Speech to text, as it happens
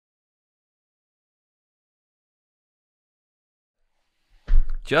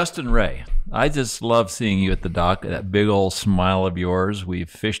Justin Ray, I just love seeing you at the dock, that big old smile of yours. We've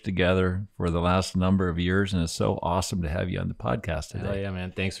fished together for the last number of years, and it's so awesome to have you on the podcast today. Hell yeah,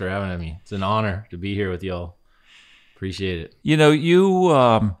 man. Thanks for having me. It's an honor to be here with y'all. Appreciate it. You know,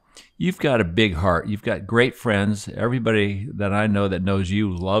 you've got a big heart. You've got great friends. Everybody that I know that knows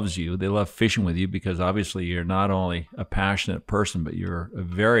you loves you. They love fishing with you because obviously you're not only a passionate person, but you're a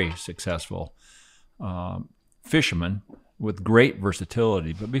very successful fisherman with great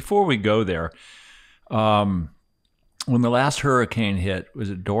versatility. But before we go there, when the last hurricane hit,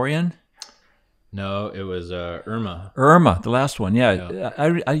 was it Dorian? No, it was Irma. Irma, the last one,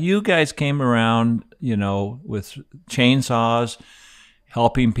 yeah. You guys came around, you know, with chainsaws,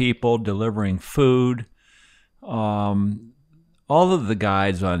 helping people, delivering food. All of the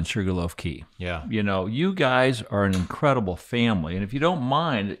guides on Sugarloaf Key. Yeah. You know, you guys are an incredible family. And if you don't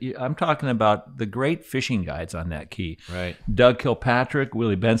mind, I'm talking about the great fishing guides on that key. Right. Doug Kilpatrick,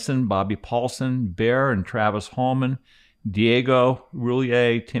 Willie Benson, Bobby Paulson, Bear and Travis Holman, Diego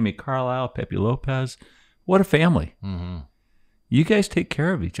Roulier, Timmy Carlisle, Pepe Lopez. What a family. Mm-hmm. You guys take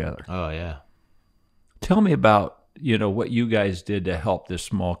care of each other. Oh, yeah. Tell me about, you know, what you guys did to help this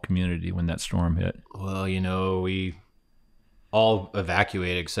small community when that storm hit. Well, you know, we all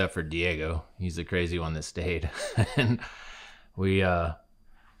evacuated except for Diego. He's the crazy one that stayed. And we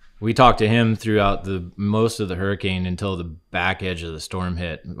talked to him throughout the most of the hurricane until the back edge of the storm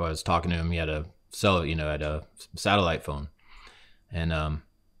hit. I was talking to him. He had a satellite phone. And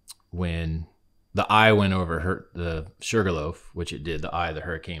when the eye went over the Sugarloaf, which it did, the eye of the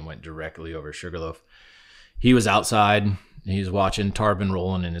hurricane went directly over Sugarloaf. He was outside and he was watching tarpon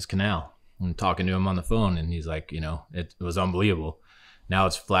rolling in his canal. I'm talking to him on the phone, and he's like, you know, it was unbelievable. Now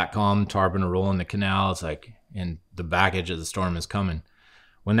it's flat calm, tarpon are rolling the canal. It's like, and the back edge of the storm is coming.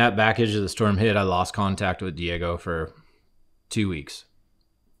 When that back edge of the storm hit, I lost contact with Diego for 2 weeks.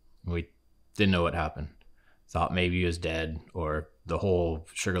 We didn't know what happened. Thought maybe he was dead or the whole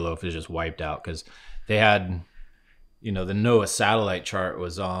Sugarloaf is just wiped out because they had, you know, the NOAA satellite chart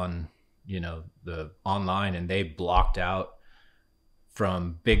was on, you know, the online, and they blocked out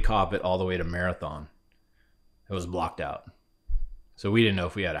from Big Coppet all the way to Marathon. It was blocked out. So we didn't know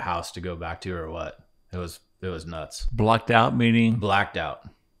if we had a house to go back to or what. It was nuts. Blocked out meaning? Blacked out.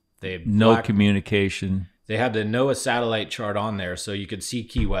 No communication. They had the NOAA satellite chart on there so you could see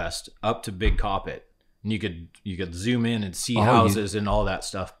Key West up to Big Coppet. And you could zoom in and see houses and all that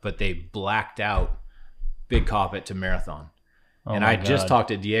stuff, but they blacked out Big Coppet to Marathon. Oh, and I just talked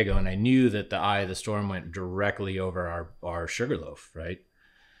to Diego, and I knew that the eye of the storm went directly over our Sugarloaf, right?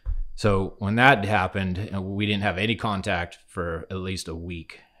 So when that happened, we didn't have any contact for at least a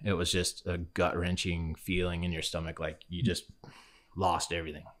week. It was just a gut-wrenching feeling in your stomach, like you just lost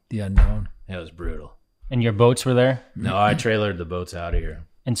everything. The unknown. It was brutal. And your boats were there? No, I trailered the boats out of here.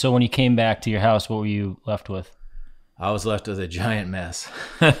 And so when you came back to your house, what were you left with? I was left with a giant mess.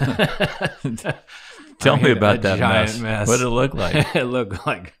 Tell me about that mess. What did it look like? It looked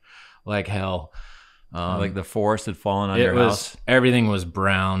like hell. Like the forest had fallen on your house? Everything was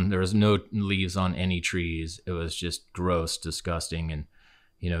brown. There was no leaves on any trees. It was just gross, disgusting. And,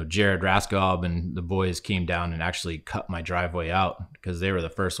 you know, Jared Raskob and the boys came down and actually cut my driveway out because they were the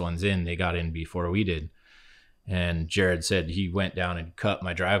first ones in. They got in before we did. And Jared said he went down and cut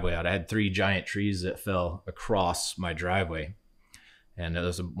my driveway out. I had 3 giant trees that fell across my driveway. And there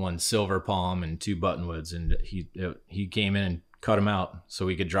was one silver palm and 2 buttonwoods, and he came in and cut them out so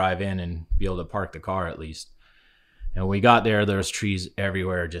we could drive in and be able to park the car at least. And when we got there, there was trees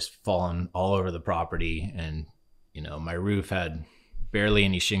everywhere, just falling all over the property. And, you know, my roof had barely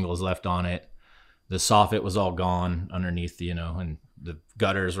any shingles left on it. The soffit was all gone underneath, you know, and the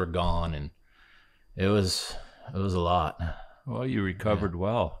gutters were gone, and it was a lot. Well, you recovered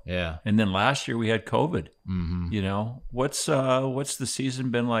well. Yeah. And then last year we had COVID. Mm-hmm. You know, what's the season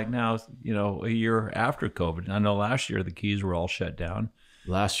been like now, you know, a year after COVID? I know last year the keys were all shut down.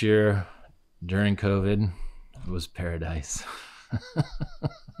 Last year during COVID, it was paradise.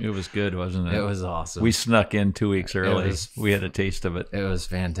 It was good, wasn't it? It was awesome. We snuck in 2 weeks early. We had a taste of it. It was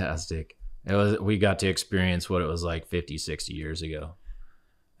fantastic. We got to experience what it was like 50, 60 years ago.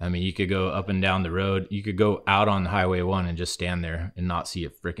 I mean, you could go up and down the road. You could go out on Highway 1 and just stand there and not see a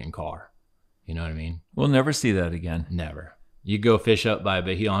freaking car. You know what I mean? We'll never see that again. Never. You go fish up by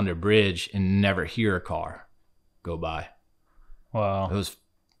Bahia Bridge and never hear a car go by. Wow. It was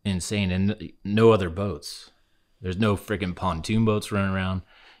insane. And no other boats. There's no freaking pontoon boats running around.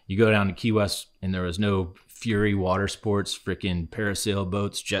 You go down to Key West and there was no Fury Water Sports, freaking parasail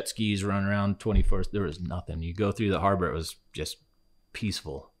boats, jet skis running around 24. There was nothing. You go through the harbor, it was just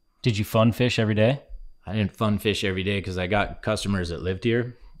peaceful. Did you fun fish every day? I didn't fun fish every day because I got customers that lived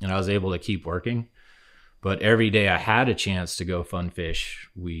here and I was able to keep working. But every day I had a chance to go fun fish,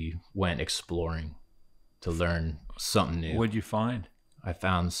 we went exploring to learn something new. What'd you find? I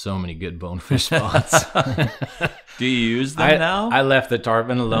found so many good bonefish spots. Do you use them now? I left the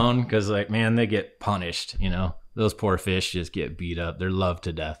tarpon alone because, like, man, they get punished. You know, those poor fish just get beat up. They're loved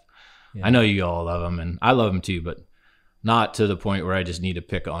to death. Yeah. I know you all love them, and I love them too, but not to the point where I just need to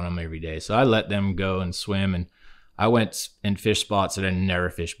pick on them every day. So I let them go and swim, and I went and fished spots that I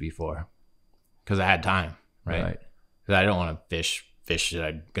never fished before because I had time, right? Because I don't want to fish that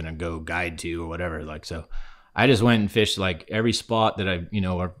I'm gonna go guide to or whatever. Like, so I just went and fished like every spot that I've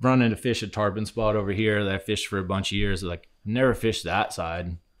run into fish a tarpon spot over here that I fished for a bunch of years. Like, never fished that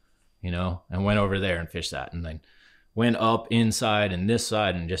side, and went over there and fished that, and then went up inside and this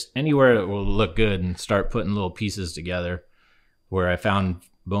side and just anywhere that will look good and start putting little pieces together. Where I found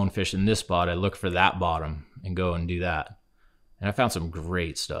bonefish in this spot, I look for that bottom and go and do that. And I found some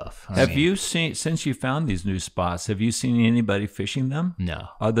great stuff. Have you seen, since you found these new spots, have you seen anybody fishing them? No.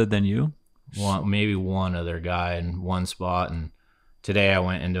 Other than you? Maybe one other guy in one spot. And today I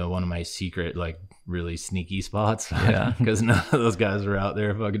went into one of my secret, like, really sneaky spots. Yeah. Because none of those guys were out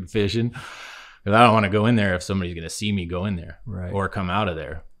there fucking fishing. Because I don't want to go in there if somebody's going to see me go in there. Right. Or come out of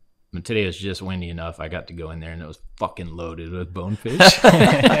there. But today was just windy enough. I got to go in there and it was fucking loaded with bonefish.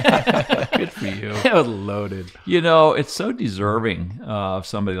 Good for you. It was loaded. It's so deserving of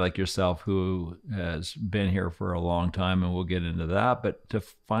somebody like yourself who has been here for a long time, and we'll get into that. But to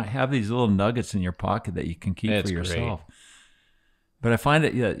have these little nuggets in your pocket that you can keep for yourself. Great. But I find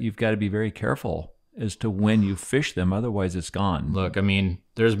that you've got to be very careful as to when you fish them. Otherwise, it's gone. Look, I mean,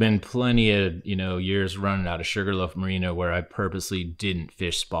 there's been plenty of, years running out of Sugarloaf Marina where I purposely didn't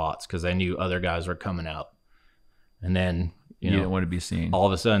fish spots because I knew other guys were coming out. And then, you don't want to be seen. All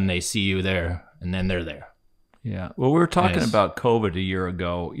of a sudden, they see you there, and then they're there. Yeah. Well, we were talking about COVID a year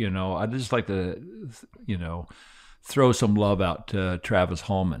ago. I'd just like to, throw some love out to Travis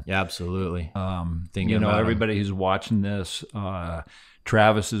Holman. Yeah, absolutely. Everybody who's watching this,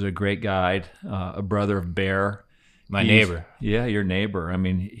 Travis is a great guide, a brother of Bear. My neighbor. Yeah, your neighbor. I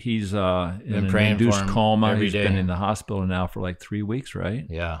mean, he's in an praying induced for him coma. every He's day. been in the hospital now for like 3 weeks, right?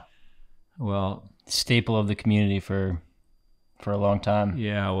 Yeah. Well, staple of the community for a long time.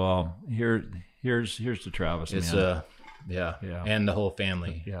 Yeah. Well, here's to Travis. It's man. Yeah, and the whole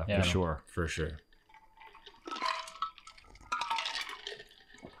family. Yeah, for sure.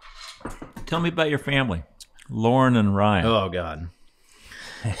 Tell me about your family, Lauren and Ryan. Oh God.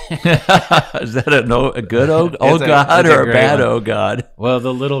 Is that a good oh God or a bad oh God? Well,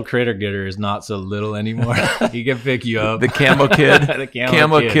 the little critter getter is not so little anymore. He can pick you up. The camo kid. The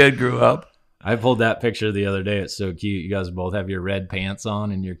camo kid grew up. I pulled that picture the other day. It's so cute. You guys both have your red pants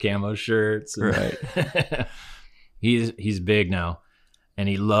on and your camo shirts. Right. He's big now, and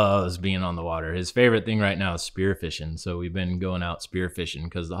he loves being on the water. His favorite thing right now is spear fishing. So we've been going out spear fishing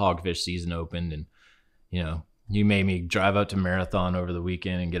because the hogfish season opened, and you made me drive out to Marathon over the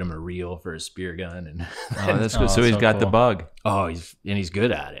weekend and get him a reel for his spear gun. And that's good. So he's got the bug. Oh, he's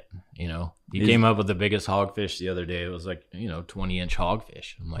good at it. He came up with the biggest hogfish the other day. It was like 20-inch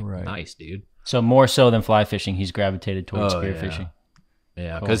hogfish. I'm like, nice, dude. So more so than fly fishing, he's gravitated towards spear fishing.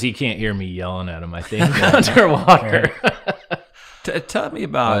 Yeah, because he can't hear me yelling at him, I think, underwater. Talk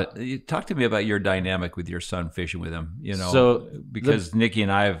to me about your dynamic with your son fishing with him. Because Nikki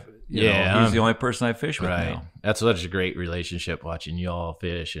and I have. He's the only person I fish with now. That's such a great relationship watching you all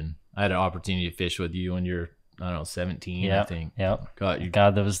fish, and I had an opportunity to fish with you when you're 17, I think. Yep.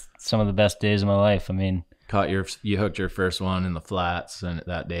 God, that was some of the best days of my life. I mean, you hooked your first one in the flats and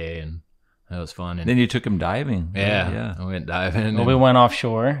that day, and that was fun. And then you took him diving. Yeah. I went diving. Well, we went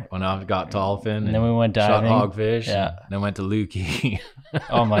offshore. Went off, got tallfin. And then we went diving. Shot hogfish. Yeah. Then went to Lukey.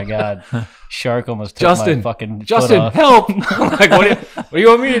 Oh my God. Shark almost took my fucking foot off. Help. I'm like, what do you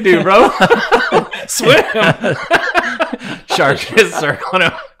want me to do, bro? Swim. Shark is circling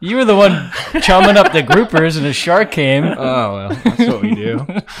him. You were the one chumming up the groupers and a shark came. Oh, well, that's what we do.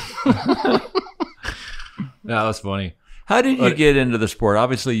 That was funny. How did you get into the sport?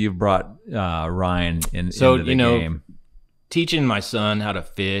 Obviously, you've brought Ryan into the game. Teaching my son how to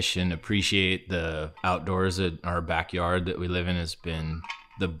fish and appreciate the outdoors at our backyard that we live in has been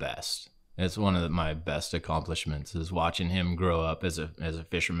the best. It's one of my best accomplishments is watching him grow up as a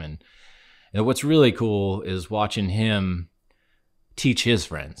fisherman. And what's really cool is watching him teach his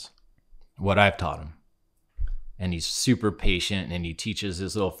friends what I've taught him. And he's super patient, and he teaches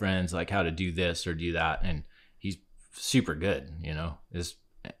his little friends like how to do this or do that. And he's super good,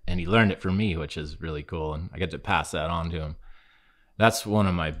 and he learned it from me, which is really cool. And I get to pass that on to him. That's one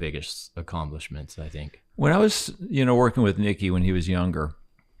of my biggest accomplishments, I think. When I was, working with Nicky when he was younger,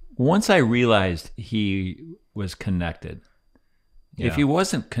 once I realized he was connected. Yeah. If he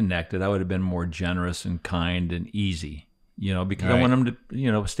wasn't connected, I would have been more generous and kind and easy, because I Right. want him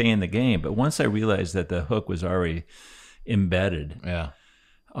to, stay in the game. But once I realized that the hook was already embedded, Yeah.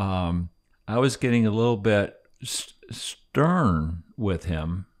 I was getting a little bit stern with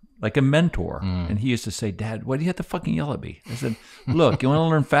him, like a mentor. And he used to say, "Dad, why do you have to fucking yell at me?" I said, "Look, you want to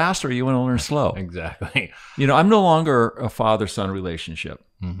learn fast or you want to learn slow?" Exactly. I'm no longer a father-son relationship.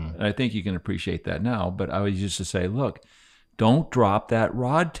 Mm-hmm. And I think you can appreciate that now. But I was used to say, "Look, don't drop that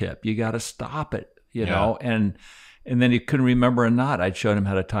rod tip. You got to stop it," know? And then he couldn't remember a knot. I'd showed him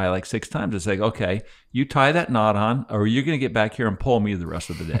how to tie like 6 times. It's like, okay, you tie that knot on, or you're going to get back here and pull me the rest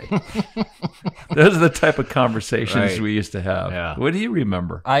of the day. Those are the type of conversations we used to have. Yeah. What do you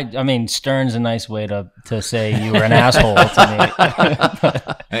remember? I mean, stern's a nice way to say you were an asshole to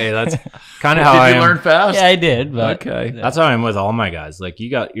me. Hey, that's kind of how I Did you am. learn fast? Yeah, I did. But Okay. That's how I am with all my guys. Like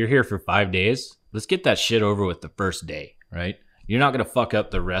you're here for 5 days. Let's get that shit over with the first day, right? You're not gonna fuck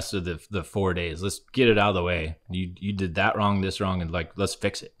up the rest of the 4 days. Let's get it out of the way. You did that wrong, this wrong, and like let's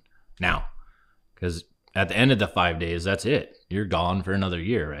fix it now. Because at the end of the 5 days, that's it. You're gone for another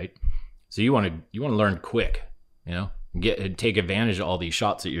year, right? So you want to learn quick, take advantage of all these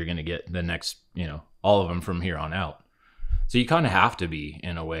shots that you're gonna get the next, all of them from here on out. So you kind of have to be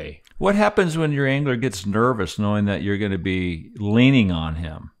in a way. What happens when your angler gets nervous knowing that you're going to be leaning on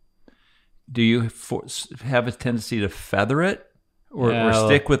him? Do you have a tendency to feather it? Or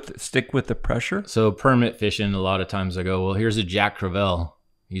stick with the pressure? So permit fishing, a lot of times I go, well, here's a Jack Crevel.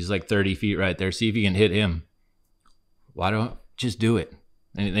 He's like 30 feet right there. See if you can hit him. Why don't just do it?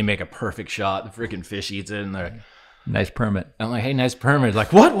 And they make a perfect shot. The freaking fish eats it, and they're like, Nice permit. I'm like, hey, nice permit.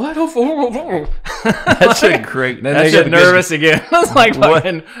 Like, what? That's a great. Then they get nervous again. I was like,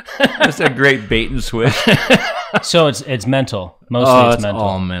 fucking. That's a great bait and switch. So it's mental. Mostly it's mental.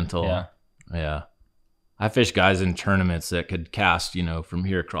 All mental. Yeah. Yeah. I fish guys in tournaments that could cast, from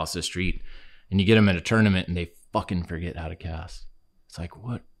here across the street, and you get them in a tournament and they fucking forget how to cast. It's like,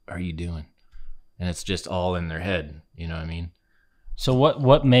 what are you doing? And it's just all in their head. You know what I mean? So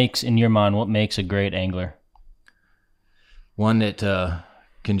what makes, in your mind, what makes a great angler? One that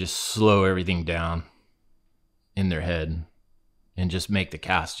can just slow everything down in their head and just make the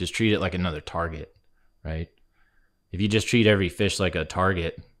cast. Just treat it like another target, right? If you just treat every fish like a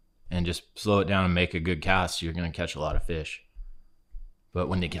target and just slow it down and make a good cast, you're going to catch a lot of fish. But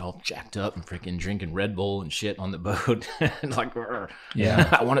when they get all jacked up and freaking drinking Red Bull and shit on the boat, and like, I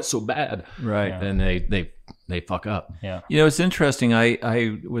want it so bad. Right. Then they fuck up. Yeah. It's interesting.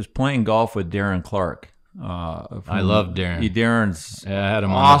 I was playing golf with Darren Clark. I love Darren. Darren's Yeah, I had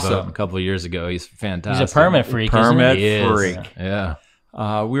him awesome. on the boat a couple of years ago. He's fantastic. He's a permit freak, Permit isn't he? freak. Yeah.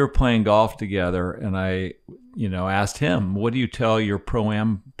 We were playing golf together, and I, asked him, "What do you tell your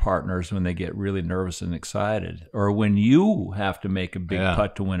pro-am partners when they get really nervous and excited, or when you have to make a big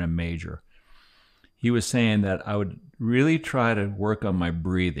putt to win a major?" He was saying that I would really try to work on my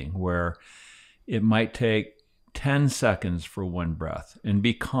breathing, where it might take 10 seconds for one breath, and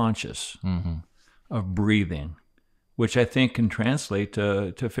be conscious of breathing, which I think can translate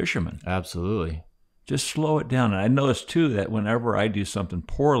to fishermen. Absolutely. Just slow it down. And I notice too that whenever I do something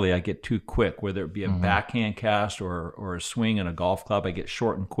poorly, I get too quick, whether it be a backhand cast or a swing in a golf club. I get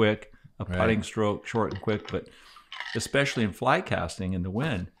short and quick, a putting stroke, short and quick. But especially in fly casting in the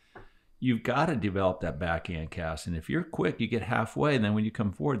wind, you've got to develop that backhand cast. And if you're quick, you get halfway, and then when you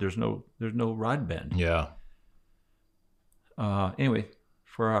come forward, there's no rod bend. Yeah. Anyway,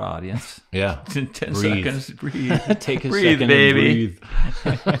 for our audience, Yeah. 10 Breathe. seconds, breathe. Take a Breathe, second baby.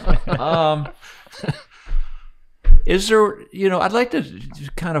 and breathe. Is there, I'd like to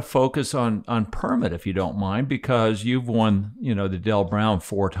just kind of focus on permit, if you don't mind, because you've won, the Del Brown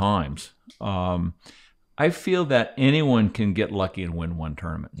 4 times. I feel that anyone can get lucky and win one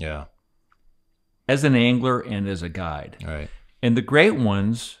tournament. Yeah. As an angler and as a guide. All right. And the great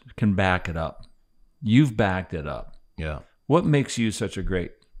ones can back it up. You've backed it up. Yeah. What makes you such a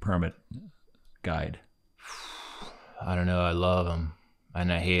great permit guide? I don't know. I love them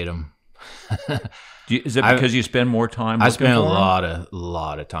and I hate them. Is it because you spend more time? I looking spend a for 'em?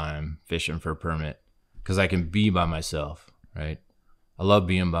 lot of time fishing for permit because I can be by myself, right? I love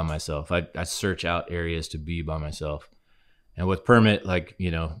being by myself. I search out areas to be by myself. And with permit, like,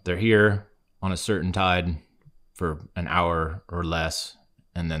 they're here on a certain tide for an hour or less,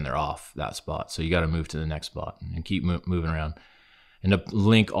 and then they're off that spot. So you got to move to the next spot and keep moving around. And to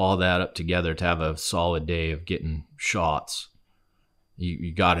link all that up together to have a solid day of getting shots,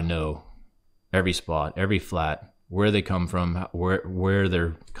 you got to know every spot, every flat, where they come from, where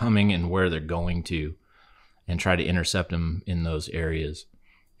they're coming and where they're going to, and try to intercept them in those areas.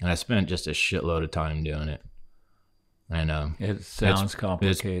 And I spent just a shitload of time doing it. And it sounds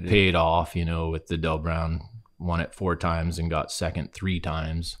complicated. It's paid off, with the Del Brown. Won it 4 times and got second 3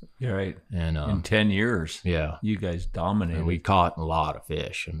 times. You're right. And in 10 years, yeah, you guys dominated. And we caught a lot of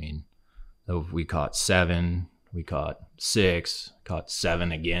fish. I mean, we caught 7, we caught 6, caught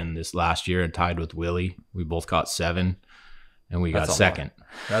 7 again this last year, and tied with Willie. We both caught 7, and we got second.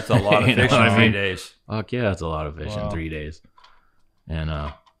 That's a lot of fish in 3 days. Fuck yeah, that's a lot of fish in 3 days. And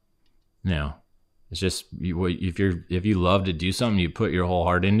it's just if you love to do something, you put your whole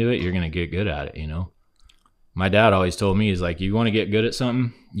heart into it, you're gonna get good at it. My dad always told me, he's like, you want to get good at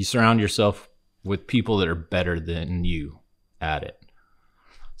something, you surround yourself with people that are better than you at it.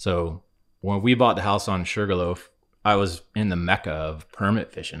 So when we bought the house on Sugarloaf, I was in the mecca of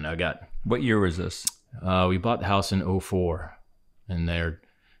permit fishing. What year was this? We bought the house in 04. And there,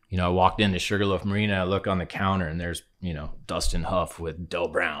 I walked into Sugarloaf Marina, I look on the counter, and there's, Dustin Huff with Del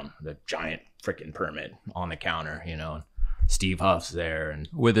Brown, the giant freaking permit on the counter, and Steve Huff's there, and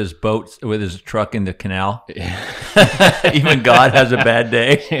with his truck in the canal. Even God has a bad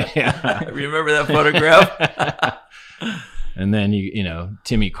day. Yeah. Remember that photograph? And then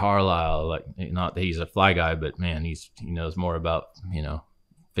Timmy Carlisle, like, not that he's a fly guy, but man, he knows more about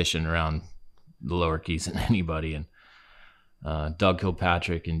fishing around the lower keys than anybody. And Doug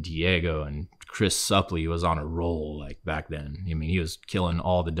Kilpatrick and Diego and Chris Suppley was on a roll like back then. I mean, he was killing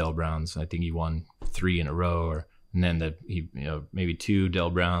all the Del Browns. I think he won 3 in a row, and then maybe 2 Del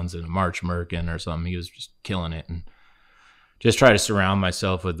Browns and a March Merkin or something. He was just killing it. And just try to surround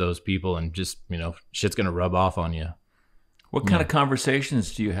myself with those people, and just, shit's going to rub off on you. What kind of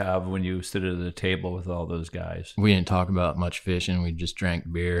conversations do you have when you sit at the table with all those guys? We didn't talk about much fishing. We just drank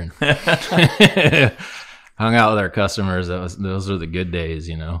beer and hung out with our customers. Those are the good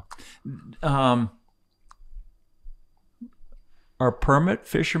days, Are permit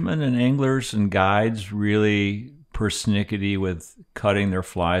fishermen and anglers and guides really persnickety with cutting their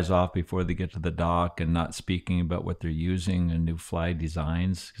flies off before they get to the dock and not speaking about what they're using and new fly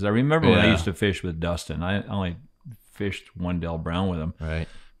designs? Because I remember when I used to fish with Dustin, I only fished 1 Del Brown with him. Right.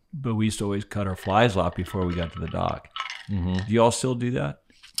 But we used to always cut our flies off before we got to the dock. Mm-hmm. Do you all still do that?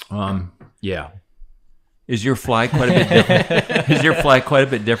 Yeah. Is your fly quite a bit different? Is your fly quite a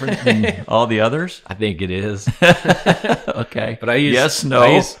bit different than all the others? I think it is. Okay. But I use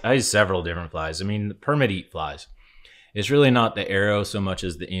I use several different flies. I mean, the permit eat flies. It's really not the arrow so much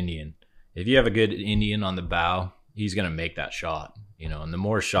as the Indian. If you have a good Indian on the bow, he's going to make that shot, and the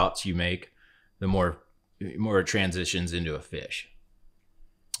more shots you make, the more it transitions into a fish.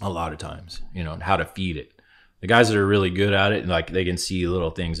 A lot of times, and how to feed it. The guys that are really good at it, like, they can see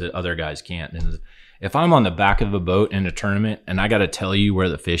little things that other guys can't. And if I'm on the back of a boat in a tournament and I got to tell you where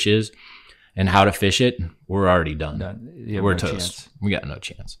the fish is and how to fish it, we're already done. We're toast. Chance. We got no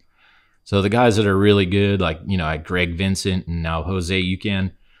chance. So the guys that are really good, like, Greg Vincent and now Jose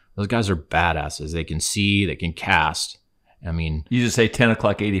Ucan, those guys are badasses. They can see, they can cast. I mean, you just say 10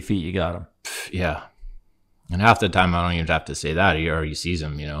 o'clock, 80 feet, you got them. Yeah. And half the time I don't even have to say that. He already sees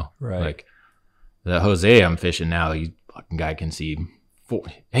them, Right. Like the Jose I'm fishing now, he fucking guy can see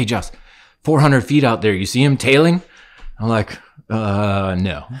hey, Joss, 400 feet out there. You see him tailing? I'm like,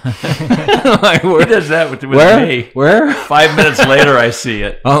 no. Like, where does that with me? Where? 5 minutes later, I see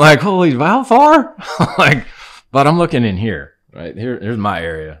it. I'm like, holy, how far? Like, but I'm looking in here, right? Here's my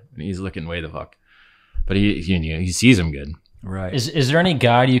area. And he's looking way the fuck. But he sees him good. Right. Is there any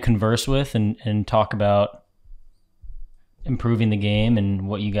guide you converse with and talk about improving the game and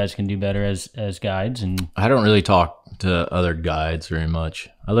what you guys can do better as guides? And I don't really talk to other guides very much.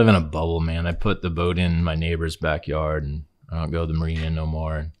 I live in a bubble, man. I put the boat in my neighbor's backyard, and I don't go to the marina no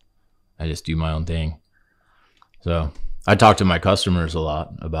more. And I just do my own thing. So I talk to my customers a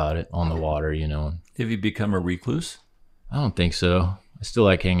lot about it on the water, Have you become a recluse? I don't think so. I still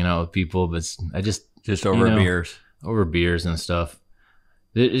like hanging out with people, but I just over beers. Over beers and stuff.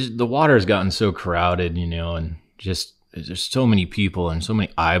 The water has gotten so crowded, and just there's so many people and so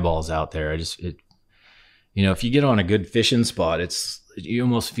many eyeballs out there. If you get on a good fishing spot, you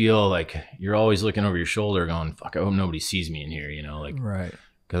almost feel like you're always looking over your shoulder going, fuck, I hope nobody sees me in here, Right.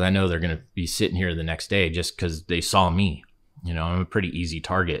 Because I know they're going to be sitting here the next day just because they saw me. I'm a pretty easy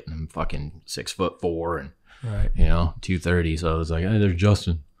target. I'm fucking 6'4" and, right. 230. So I was like, hey, there's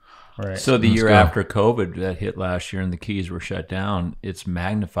Justin. Right. So the year after COVID that hit last year and the Keys were shut down, it's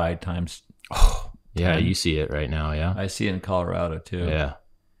magnified times. Yeah, you see it right now, yeah? I see it in Colorado, too. Yeah.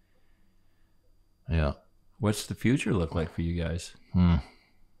 Yeah. What's the future look like for you guys? Oh,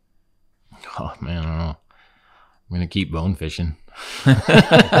 man, I don't know. I'm going to keep bone fishing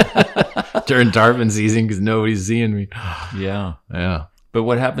during tarpon season because nobody's seeing me. Yeah. Yeah. But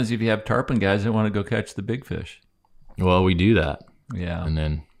what happens if you have tarpon guys that want to go catch the big fish? Well, we do that. Yeah. And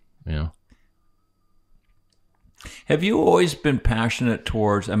then, Have you always been passionate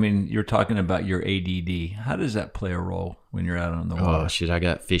towards, I mean, you're talking about your ADD. How does that play a role when you're out on the water? oh, shit, I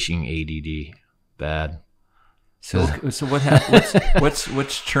got fishing ADD. Bad. So what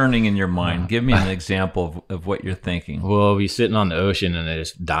what's churning in your mind? Give me an example of what you're thinking. Well, I'll be sitting on the ocean and I'm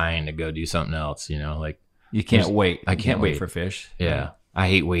just dying to go do something else, like. You can't wait. I You can't wait wait for fish. Yeah. I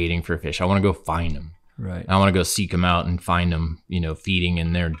hate waiting for fish. I want to go find them. Right. I want to go seek them out and find them, feeding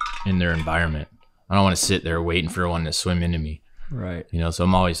in their environment. I don't want to sit there waiting for one to swim into me. Right. So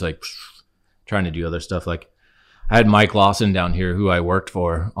I'm always like trying to do other stuff. Like I had Mike Lawson down here who I worked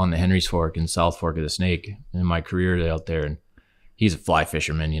for on the Henry's Fork and South Fork of the Snake in my career out there. And he's a fly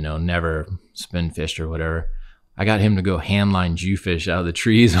fisherman, never spin fished or whatever. I got him to go handline Jewfish out of the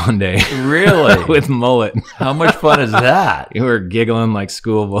trees one day. Really? With mullet. How much fun is that? We were giggling like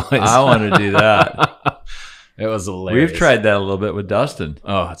schoolboys. I want to do that. It was hilarious. We've tried that a little bit with Dustin.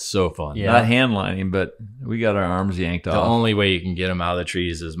 Oh, it's so fun. Yeah. Not hand lining, but we got our arms yanked The off. only way you can get them out of the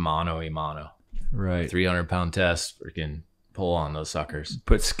trees is mano a mano. Right. 300-pound test, freaking pull on those suckers.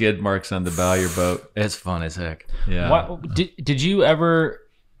 Put skid marks on the bow of your boat. It's fun as heck. Yeah. Did you ever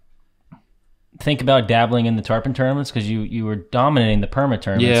think about dabbling in the tarpon tournaments? Because you were dominating the permit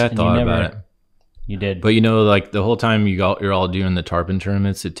tournaments. Yeah, I and thought you never, about it. You did. But like the whole time you're all doing the tarpon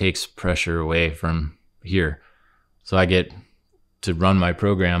tournaments, it takes pressure away from here. So I get to run my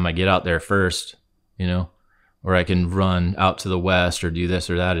program. I get out there first, or I can run out to the west or do this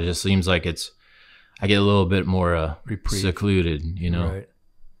or that. It just seems like I get a little bit more secluded, Right.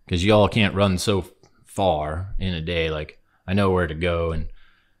 because y'all can't run so far in a day. Like I know where to go and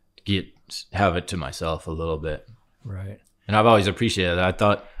have it to myself a little bit. Right. And I've always appreciated that. I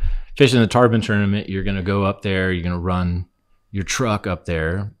thought fishing the tarpon tournament, you're going to go up there, you're going to run your truck up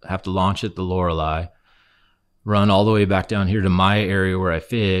there, have to launch at the Lorelei, run all the way back down here to my area where I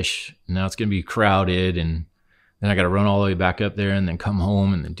fish. Now it's going to be crowded, and then I got to run all the way back up there and then come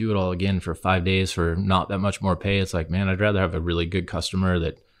home and then do it all again for 5 days for not that much more pay. It's like, man, I'd rather have a really good customer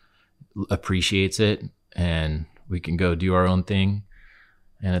that appreciates it and we can go do our own thing.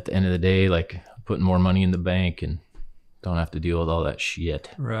 And at the end of the day, like putting more money in the bank and don't have to deal with all that shit.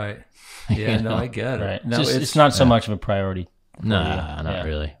 Right. Yeah, no, I get it. Right. No, It's not so much of a priority. Nah, not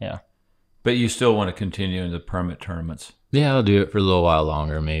really. Yeah. But you still want to continue in the permit tournaments. Yeah, I'll do it for a little while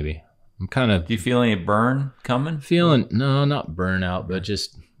longer, maybe. I'm kind of Do you feel any burn coming? feeling, no, not burnout, but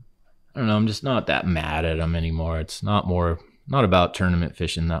just, I don't know, I'm just not that mad at them anymore. It's not about tournament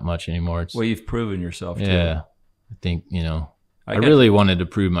fishing that much anymore. It's, Well, you've proven yourself too. yeah, I think, I really wanted to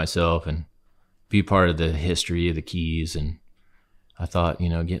prove myself and be part of the history of the Keys. And I thought,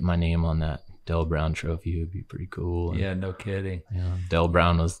 getting my name on that Del Brown trophy would be pretty cool. And, Yeah, no kidding. Del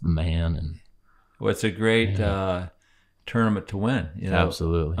Brown was the man. And Well, it's a great tournament to win.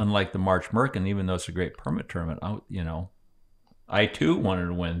 absolutely. Unlike the March Merkin, even though it's a great permit tournament, I too wanted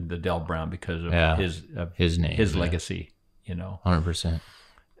to win the Del Brown because of his name, his legacy. 100%.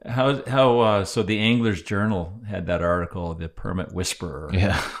 So the Angler's Journal had that article, the Permit Whisperer.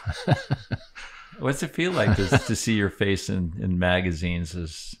 Yeah. What's it feel like to see your face in magazines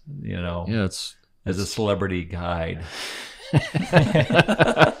as It's as a celebrity guide?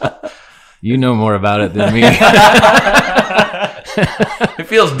 You know more about it than me. It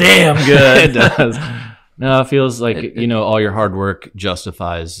feels damn good. It does. No, it feels like all your hard work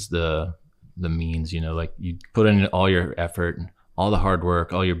justifies the means. Like you put in all your effort, all the hard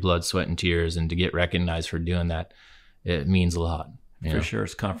work, all your blood, sweat, and tears, and to get recognized for doing that, it means a lot. For sure,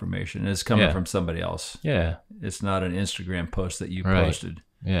 it's confirmation. It's coming Yeah. from somebody else. Yeah. It's not an Instagram post that you Right. posted.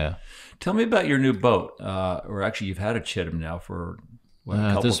 Yeah. Tell me about your new boat. Or actually, you've had a Chitim now for a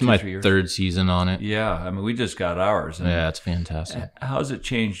couple, this is 2, my 3 years. third season on it. Yeah, I mean, we just got ours. And Yeah, it's fantastic. how's it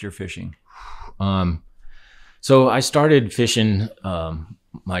changed your fishing? So I started fishing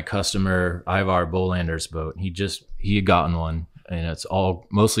my customer Ivar Bolander's boat. He had gotten one, and it's all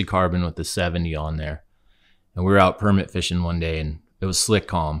mostly carbon with the 70 on there. And we were out permit fishing one day, and it was slick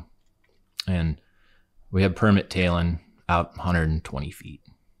calm, and we had permit tailing out 120 feet.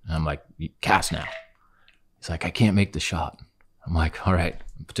 And I'm like, cast now. He's like, I can't make the shot. I'm like, all right,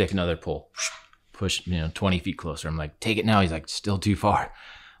 take another pull. Push, 20 feet closer. I'm like, take it now. He's like, still too far.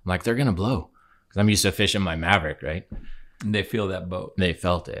 I'm like, they're going to blow. Because I'm used to fishing my Maverick, right? And they feel that boat. They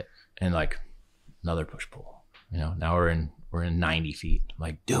felt it. And like, another push pull. Now we're in 90 feet. I'm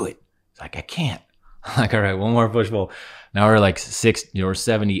like, do it. It's like, I can't. I'm like, all right, one more push pull. Now we're like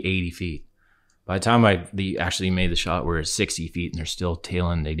 70, 80 feet. By the time they actually made the shot, we're at 60 feet and they're still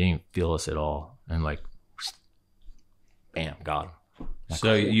tailing. They didn't even feel us at all. And like, bam, got them. Like,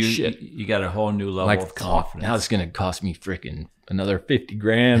 so you got a whole new level of confidence. Now it's going to cost me freaking another 50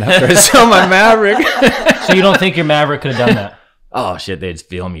 grand after I sell my Maverick. So you don't think your Maverick could have done that? Oh shit, they'd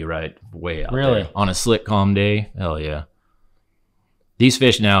feel me right way out Really? there. On a slick, calm day. Hell yeah. These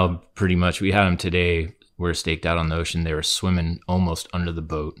fish now, pretty much, we had them today. We're staked out on the ocean. They were swimming almost under the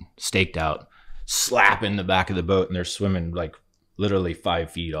boat, staked out, slapping the back of the boat, and they're swimming like literally 5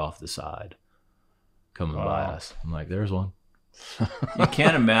 feet off the side, coming by us. I'm like, there's one. You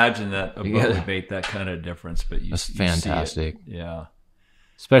can't imagine that a boat would make that kind of difference, but That's fantastic. See it. Yeah.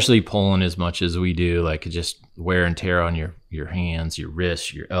 Especially pulling as much as we do, like just wear and tear on your hands, your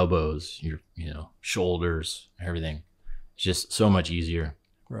wrists, your elbows, your shoulders, everything. It's just so much easier.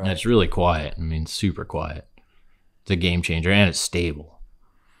 Right. And it's really quiet. I mean, super quiet. It's a game changer, and it's stable.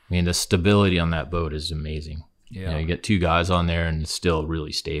 I mean, the stability on that boat is amazing. Yeah. You get 2 guys on there, and it's still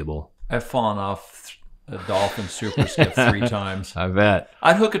really stable. I've fallen off a dolphin super skiff 3 times. I bet.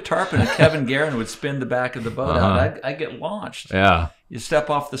 I'd hook a tarpon and Kevin Guerin would spin the back of the boat out. I'd get launched. Yeah. You step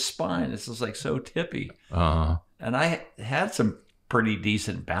off the spine. It's just like so tippy. And I had some pretty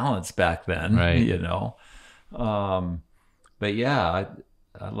decent balance back then, right. But yeah,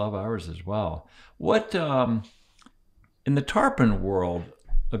 I love ours as well. What, in the tarpon world,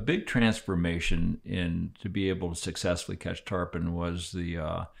 a big transformation to be able to successfully catch tarpon was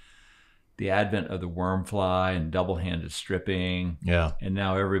the advent of the worm fly and double-handed stripping. Yeah. And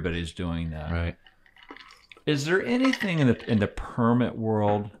now everybody's doing that. Right. Is there anything in the permit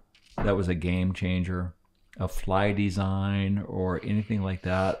world that was a game changer? A fly design or anything like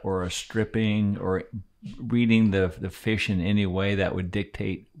that, or a stripping, or reading the fish in any way that would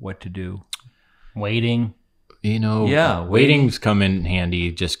dictate what to do? Waiting. Yeah, waiting's come in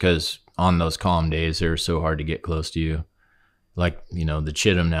handy just because on those calm days, they're so hard to get close to you. Like, the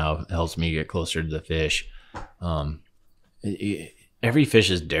Chittum now helps me get closer to the fish. Every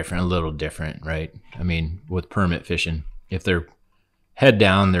fish is different, a little different, right? I mean, with permit fishing, if they're head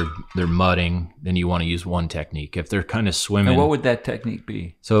down, they're mudding, then you want to use one technique. If they're kind of swimming. And what would that technique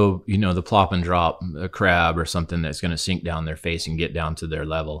be? So, the plop and drop, a crab or something that's going to sink down their face and get down to their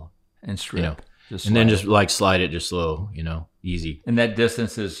level. And strip. And then just like slide it just slow, easy. And that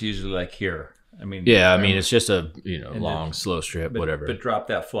distance is usually like here. I mean, it's just a long, slow strip, whatever. But drop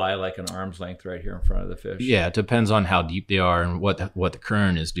that fly like an arm's length right here in front of the fish. Yeah, it depends on how deep they are and what the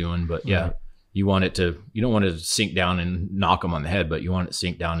current is doing. But yeah, Right. you don't want it to sink down and knock them on the head, but you want it to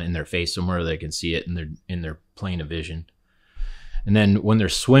sink down in their face somewhere they can see it in their plane of vision. And then when they're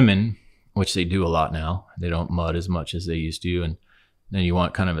swimming, which they do a lot now, they don't mud as much as they used to, and then you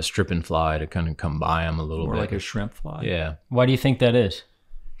want kind of a stripping fly to kind of come by them a little bit. More like a shrimp fly. Yeah. Why do you think that is?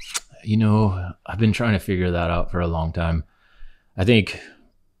 I've been trying to figure that out for a long time. I think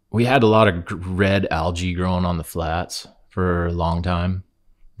we had a lot of red algae growing on the flats for a long time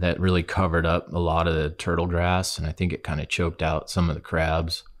that really covered up a lot of the turtle grass, and I think it kind of choked out some of the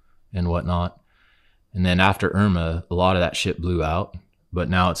crabs and whatnot. And then after Irma, a lot of that shit blew out, but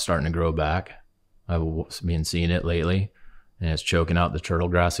now it's starting to grow back. I've been seeing it lately, and it's choking out the turtle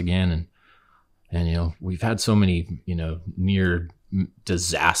grass again. And we've had so many, near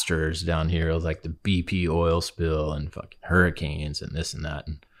disasters down here, like the BP oil spill and fucking hurricanes and this and that,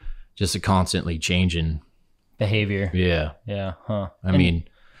 and just a constantly changing Behavior. Yeah. Yeah. Huh. I mean,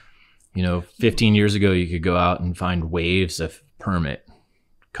 15 years ago, you could go out and find waves of permit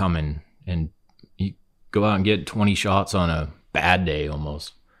coming, and you go out and get 20 shots on a bad day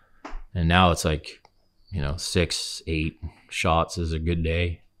almost. And now it's like, 6, 8 shots is a good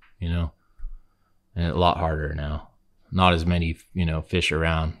day, and a lot harder now. Not as many, fish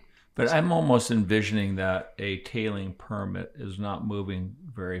around. But I'm almost envisioning that a tailing permit is not moving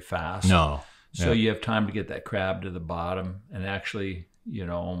very fast. No. So you have time to get that crab to the bottom and actually,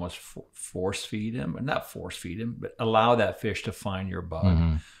 almost force feed him. Not force feed him, but allow that fish to find your bug.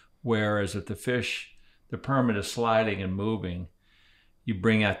 Mm-hmm. Whereas if the permit is sliding and moving, you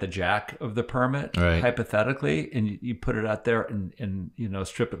bring out the jack of the permit, right, hypothetically, and you put it out there and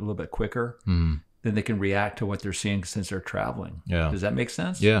strip it a little bit quicker. Mm-hmm. Then they can react to what they're seeing since they're traveling. Yeah. Does that make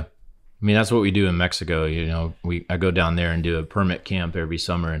sense? Yeah. I mean, that's what we do in Mexico. I go down there and do a permit camp every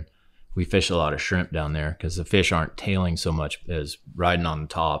summer, and we fish a lot of shrimp down there because the fish aren't tailing so much as riding on the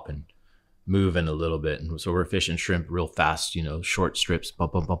top and moving a little bit. And so we're fishing shrimp real fast, short strips,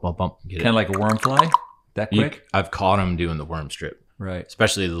 bump, bump, bump, bump, bump. Kind of like a worm fly? That quick? I've caught them doing the worm strip. Right.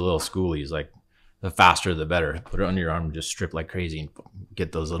 Especially the little schoolies, like the faster the better. Put it under your arm and just strip like crazy and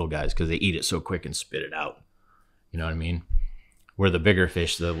get those little guys because they eat it so quick and spit it out. You know what I mean? Where the bigger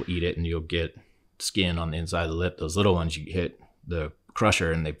fish, they'll eat it and you'll get skin on the inside of the lip. Those little ones, you hit the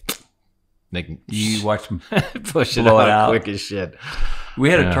crusher and they can You watch them push it blow it out out. quick as shit. We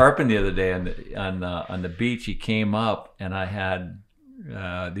had a tarpon the other day on the beach. He came up, and I had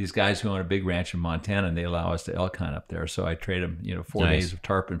these guys who own a big ranch in Montana, and they allow us to elk hunt up there. So I trade them, 4 Nice. days of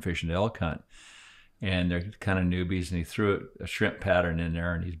tarpon fishing to elk hunt. And they're kind of newbies, and he threw a shrimp pattern in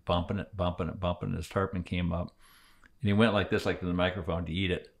there, and he's bumping it. And his tarpon came up, and he went like this, like to the microphone, to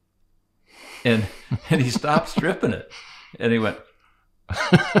eat it. And he stopped stripping it, and he went.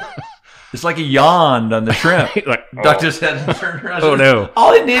 It's like he yawned on the shrimp. Like, Ducked his head and turned around. Oh, no.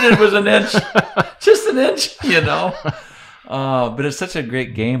 All he needed was an inch, just an inch, But it's such a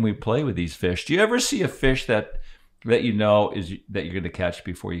great game we play with these fish. Do you ever see a fish that that you're going to catch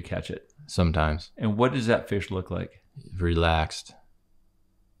before you catch it? Sometimes. And what does that fish look like? Relaxed.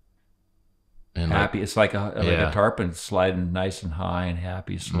 And Happy. It's like a tarpon sliding nice and high and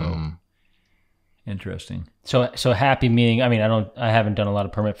happy, slow. Interesting. So happy meaning, I mean, I haven't done a lot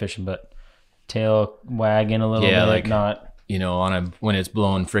of permit fishing, but tail wagging a little bit, like not. When it's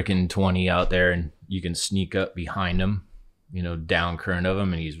blowing freaking 20 out there and you can sneak up behind him, down current of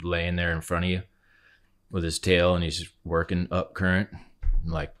him, and he's laying there in front of you with his tail and he's just working up current.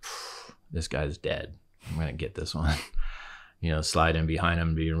 I'm like, this guy's dead. I'm going to get this one. Slide in behind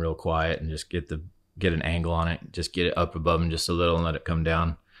him, being real quiet and just get an angle on it. Just get it up above him just a little and let it come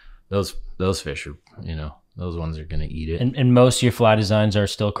down. Those fish are, those ones are going to eat it. And most of your fly designs are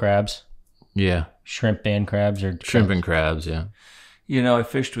still crabs? Yeah. Shrimp and crabs? Or Shrimp and crabs, yeah. I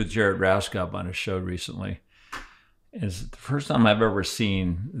fished with Jared Raskob on a show recently. It's the first time I've ever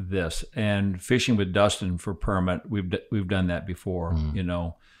seen this. And fishing with Dustin for permit, we've done that before.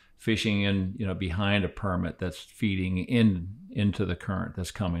 Fishing in behind a permit that's feeding into the current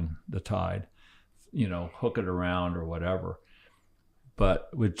that's coming, the tide. Hook it around or whatever.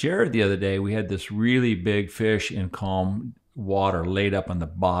 But with Jared the other day, we had this really big fish in calm water laid up on the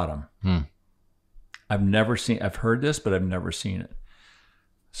bottom. I've heard this, but I've never seen it.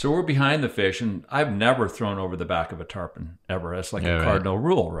 So we're behind the fish, and I've never thrown over the back of a tarpon ever. That's like a cardinal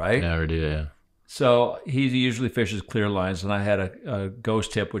rule, right? Never do, yeah. So he usually fishes clear lines, and I had a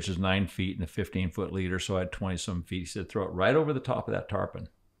ghost tip, which is 9 feet and a 15-foot leader, so I had 20-some feet. He said, throw it right over the top of that tarpon.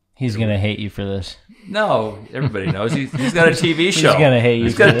 He's going to hate you for this. No, everybody knows. He's got a TV show. He's going to hate you.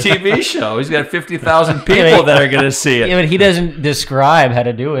 He's got a TV show. He's got 50,000 people that are going to see it. Yeah, but he doesn't describe how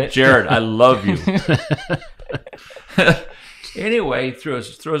to do it. Jared, I love you. Anyway,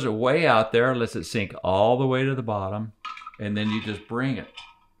 throws it way out there, lets it sink all the way to the bottom, and then you just bring it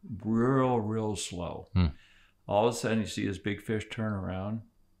real slow. All of a sudden, you see this big fish turn around.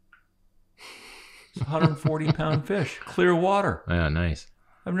 It's a 140-pound fish, clear water. Yeah, nice.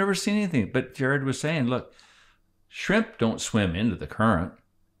 I've never seen anything. But Jared was saying, look, shrimp don't swim into the current,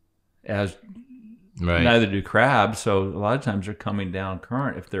 as neither do crabs. So a lot of times they're coming down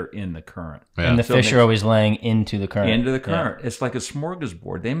current if they're in the current. Yeah. And the fish are always laying into the current. Into the current. Yeah. It's like a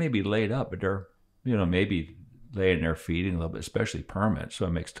smorgasbord. They may be laid up, but they're, maybe laying there feeding a little bit, especially permit. So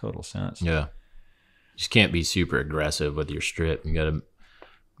it makes total sense. Yeah. Just can't be super aggressive with your strip. You got to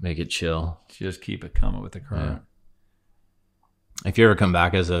make it chill. Just keep it coming with the current. Yeah. If you ever come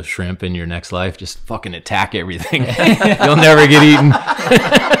back as a shrimp in your next life, just fucking attack everything. You'll never get eaten.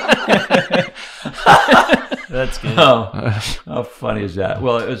 That's good. How funny is that?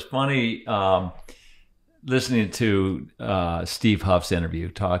 Well, it was funny listening to Steve Huff's interview,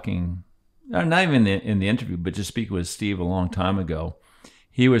 talking, not even in the interview, but just speaking with Steve a long time ago.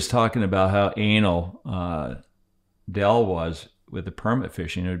 He was talking about how anal Dell was with the permit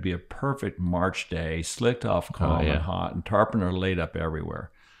fishing. It would be a perfect March day, slicked off, calm and hot, and tarpon are laid up everywhere.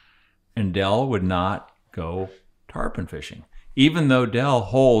 And Dell would not go tarpon fishing, even though Dell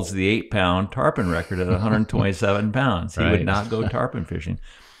holds the 8-pound tarpon record at 127 pounds. He would not go tarpon fishing.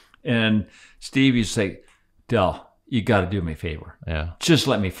 And Steve used to say, Dell, you got to do me a favor. Yeah. Just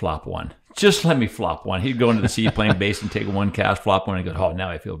let me flop one. Just let me flop one. He'd go into the seaplane base and take one cast, flop one, and go, oh, now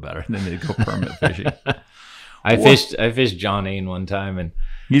I feel better. And then they'd go permit fishing. I fished John Ain one time, and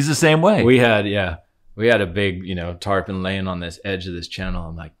he's the same way. We had a big, tarpon laying on this edge of this channel.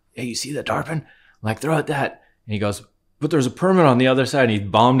 I'm like, hey, you see that tarpon? I'm like, throw at that. And he goes, but there's a permit on the other side. And he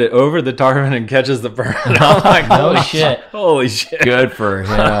bombed it over the tarpon and catches the permit. I'm like, no shit. Holy shit. Good for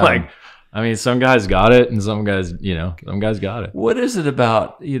him. Some guys got it, and some guys got it. What is it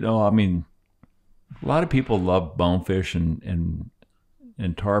about, a lot of people love bonefish and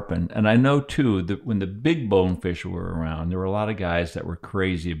tarpon. And I know, too, that when the big bonefish were around, there were a lot of guys that were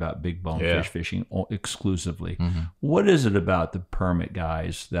crazy about big bonefish fishing exclusively. Mm-hmm. What is it about the permit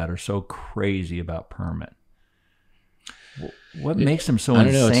guys that are so crazy about permit? What makes them so I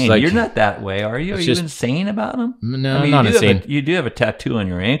don't know, it's insane? like- You're not that way, are you? Are it's you just- insane about them? No, I mean, I'm not insane. You do have a tattoo on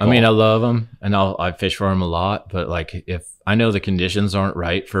your ankle. I mean, I love them, and I fish for them a lot. But like, if I know the conditions aren't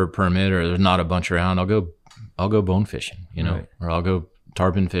right for a permit, or there's not a bunch around, I'll go bone fishing, Right. or I'll go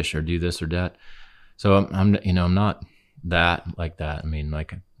tarpon fish, or do this or that. So I'm not that like that. I mean,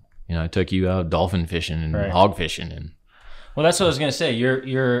 like, I took you out dolphin fishing and Right. hog fishing, and Well, that's what I was gonna say.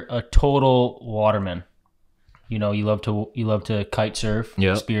 You're a total waterman. You love to kite surf,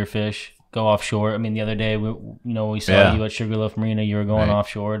 Yep. spearfish, go offshore. I mean, the other day we saw Yeah. you at Sugarloaf Marina. You were going Right.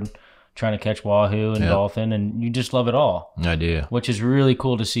 offshore and trying to catch wahoo and Yep. dolphin, and you just love it all, I do. which is really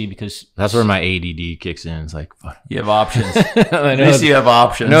cool to see because That's where my ADD kicks in. It's like, fuck. You have options. I At least you have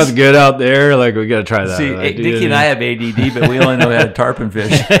options. I know it's good out there. Like, we got to try that. See, Like, Dickie and I have ADD, but we only know how to tarpon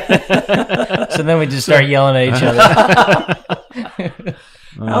fish. so then we just start yelling at each other.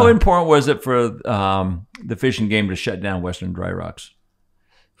 How important was it for the fishing game to shut down Western Dry Rocks?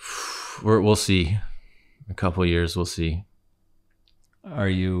 We'll see. A couple of years, we'll see. Are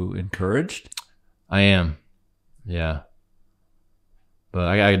you encouraged? I am. Yeah. But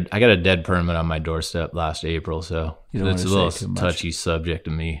I got a dead permit on my doorstep last April, so You don't it's a wanna little say too much. touchy subject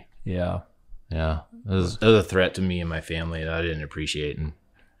to me. Yeah. Yeah. It was a threat to me and my family that I didn't appreciate. And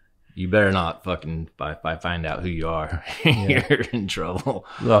you better not fucking, if I find out who you are, you're in trouble.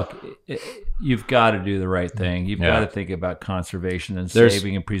 Look, you've got to do the right thing. You've Yeah. got to think about conservation and There's-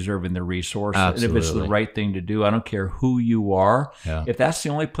 saving and preserving the resource. And if it's the Absolutely. right thing to do, I don't care who you are. Yeah. If that's the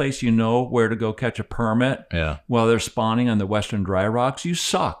only place you know where to go catch a permit Yeah. while they're spawning on the Western Dry Rocks, you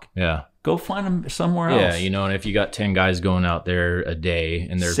suck. Yeah. Go find them somewhere Yeah. else. And if you got 10 guys going out there a day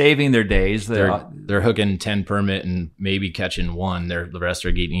and they're saving their days. they're hooking 10 permit and maybe catching one, the rest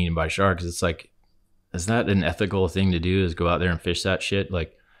are getting eaten by sharks. It's like, is that an ethical thing to do, is go out there and fish that shit?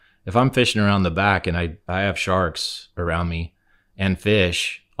 Like, if I'm fishing around the back and I have sharks around me and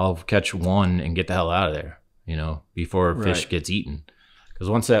fish, I'll catch one and get the hell out of there, before a fish Right. gets eaten. Because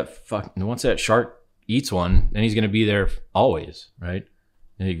once that shark eats one, then he's going to be there always, right?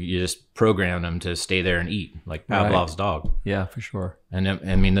 And you just program them to stay there and eat, like Pavlov's dog. Yeah, for sure. And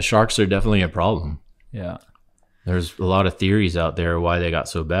I mean, the sharks are definitely a problem. Yeah. There's a lot of theories out there why they got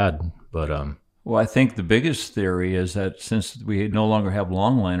so bad, but Well, I think the biggest theory is that since we no longer have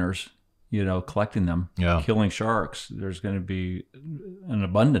longliners, collecting them, Yeah. killing sharks, there's going to be an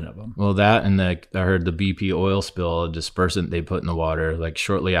abundance of them. well, that and I heard the BP oil spill, a dispersant they put in the water. Like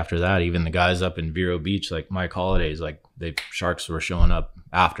shortly after that, even the guys up in Vero Beach, like Mike Holliday's, like sharks were showing up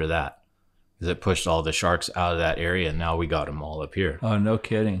after that because it pushed all the sharks out of that area, and now we got them all up here. Oh, no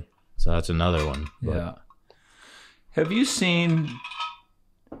kidding. So that's another one. But Yeah. Have you seen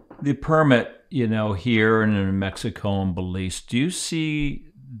the permit, here and in Mexico and Belize? Do you see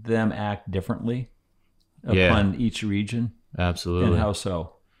them act differently Yeah. upon each region? Absolutely. And how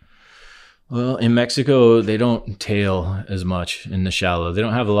so? Well, in Mexico, they don't tail as much in the shallow. They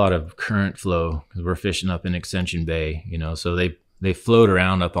don't have a lot of current flow because we're fishing up in Extension Bay, so they float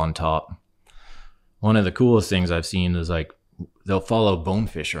around up on top. One of the coolest things I've seen is like they'll follow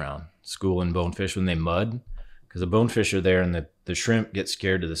bonefish around, schooling bonefish when they mud, because the bonefish are there and the shrimp get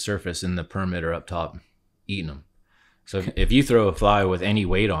scared to the surface and the permit are up top eating them. So if you throw a fly with any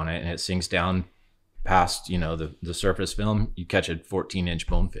weight on it and it sinks down past, the surface film, you catch a 14-inch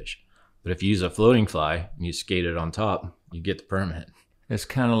bonefish. But if you use a floating fly and you skate it on top, you get the permit. It's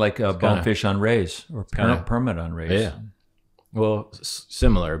kind of like a bonefish on rays or permit on rays. Yeah. Well,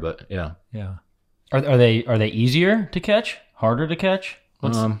 similar, but yeah. Yeah. Are they easier to catch? Harder to catch?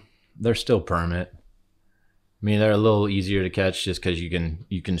 They're still permit. I mean, they're a little easier to catch just because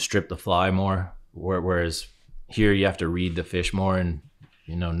you can strip the fly more. Whereas here you have to read the fish more and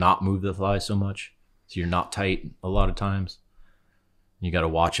not move the fly so much. So you're not tight a lot of times. You got to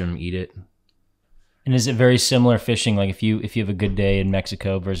watch them eat it. And is it very similar fishing? Like if you have a good day in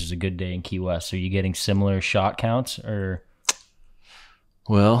Mexico versus a good day in Key West, are you getting similar shot counts or?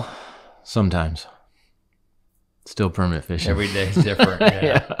 Well, sometimes. Still permit fishing. Every day is different.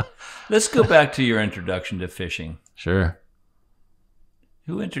 Yeah. Let's go back to your introduction to fishing. Sure.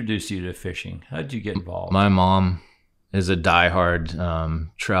 Who introduced you to fishing? How did you get involved? My mom is a diehard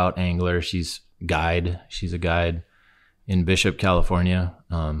trout angler. She's a guide in Bishop, California.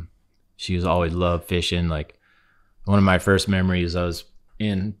 She's always loved fishing. Like one of my first memories, I was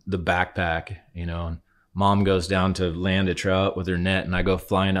in the backpack, and Mom goes down to land a trout with her net, and I go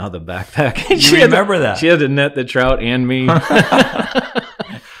flying out of the backpack. You remember that? She had to net the trout and me.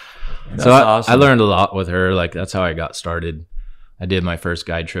 That's So awesome. I learned a lot with her. Like that's how I got started. I did my first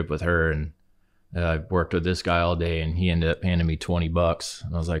guide trip with her, and I worked with this guy all day, and he ended up handing me $20.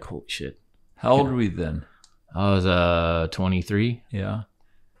 And I was like, holy shit. How old were you then? I was 23. Yeah.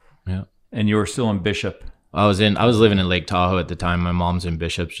 Yeah. And you were still in Bishop. I was living in Lake Tahoe at the time. My mom's in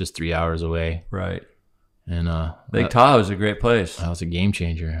Bishop's, just 3 hours away. Right. And Lake Tahoe is a great place. that was a game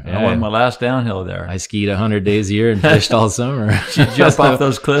changer. I won my last downhill there. I skied 100 days a year and fished all summer. Did you jump off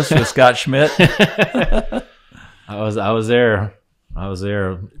those cliffs with Scott Schmidt? I was there.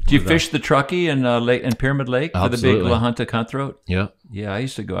 Do you fish the Truckee in Pyramid Lake for the big Absolutely. La Junta cutthroat? Yep. Yeah, I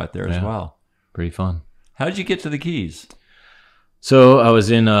used to go out there as Yeah. well. Pretty fun. How did you get to the Keys? So I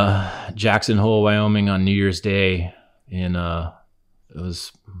was in Jackson Hole, Wyoming on New Year's Day in it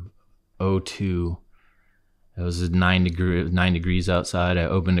was 02. It was 9 degrees outside. I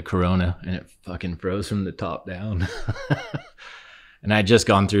opened a Corona and it fucking froze from the top down. And I had just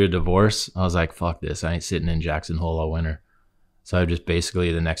gone through a divorce. I was like, fuck this. I ain't sitting in Jackson Hole all winter. So I just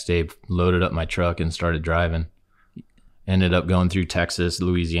basically the next day loaded up my truck and started driving. Ended up going through Texas,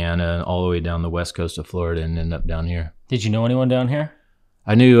 Louisiana, all the way down the west coast of Florida and ended up down here. Did you know anyone down here?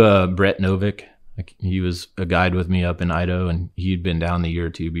 I knew Brett Novick. He was a guide with me up in Idaho, and he'd been down the year or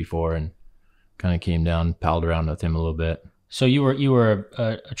two before and kind of came down, palled around with him a little bit. So you were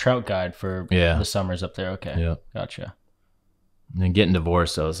a trout guide for Yeah. the summers up there. Okay. Yeah. Gotcha. And then getting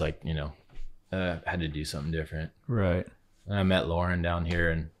divorced, I was like, had to do something different. Right. And I met Lauren down here,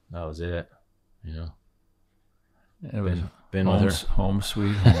 and that was it. It was Been with her. home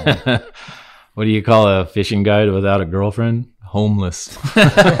sweet home. What do you call a fishing guide without a girlfriend? Homeless.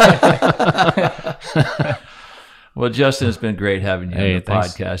 Well, Justin, it's been great having you Hey, on the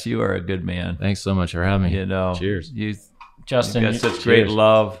thanks. podcast. You are a good man. Thanks so much for having me. Cheers. You've Justin, got such great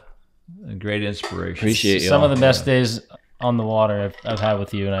love and great inspiration. Appreciate you. some of the best days on the water I've had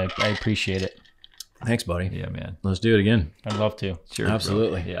with you, and I appreciate it. Thanks, buddy. Yeah, man. Let's do it again. I'd love to. Cheers, bro.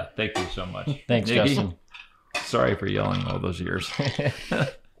 Absolutely. Yeah, thank you so much. Thanks, Nikki, Justin. Sorry for yelling all those years.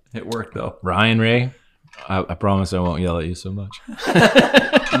 It worked, though. Ryan Ray, I promise I won't yell at you so much.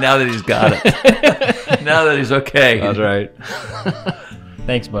 Now that he's got it. Now that he's okay. That's right.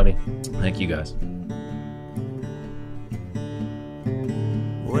 Thanks, buddy. Thank you, guys.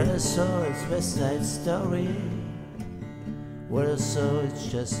 When I saw it's West Side Story, when I saw it's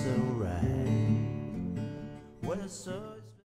just alright, when I saw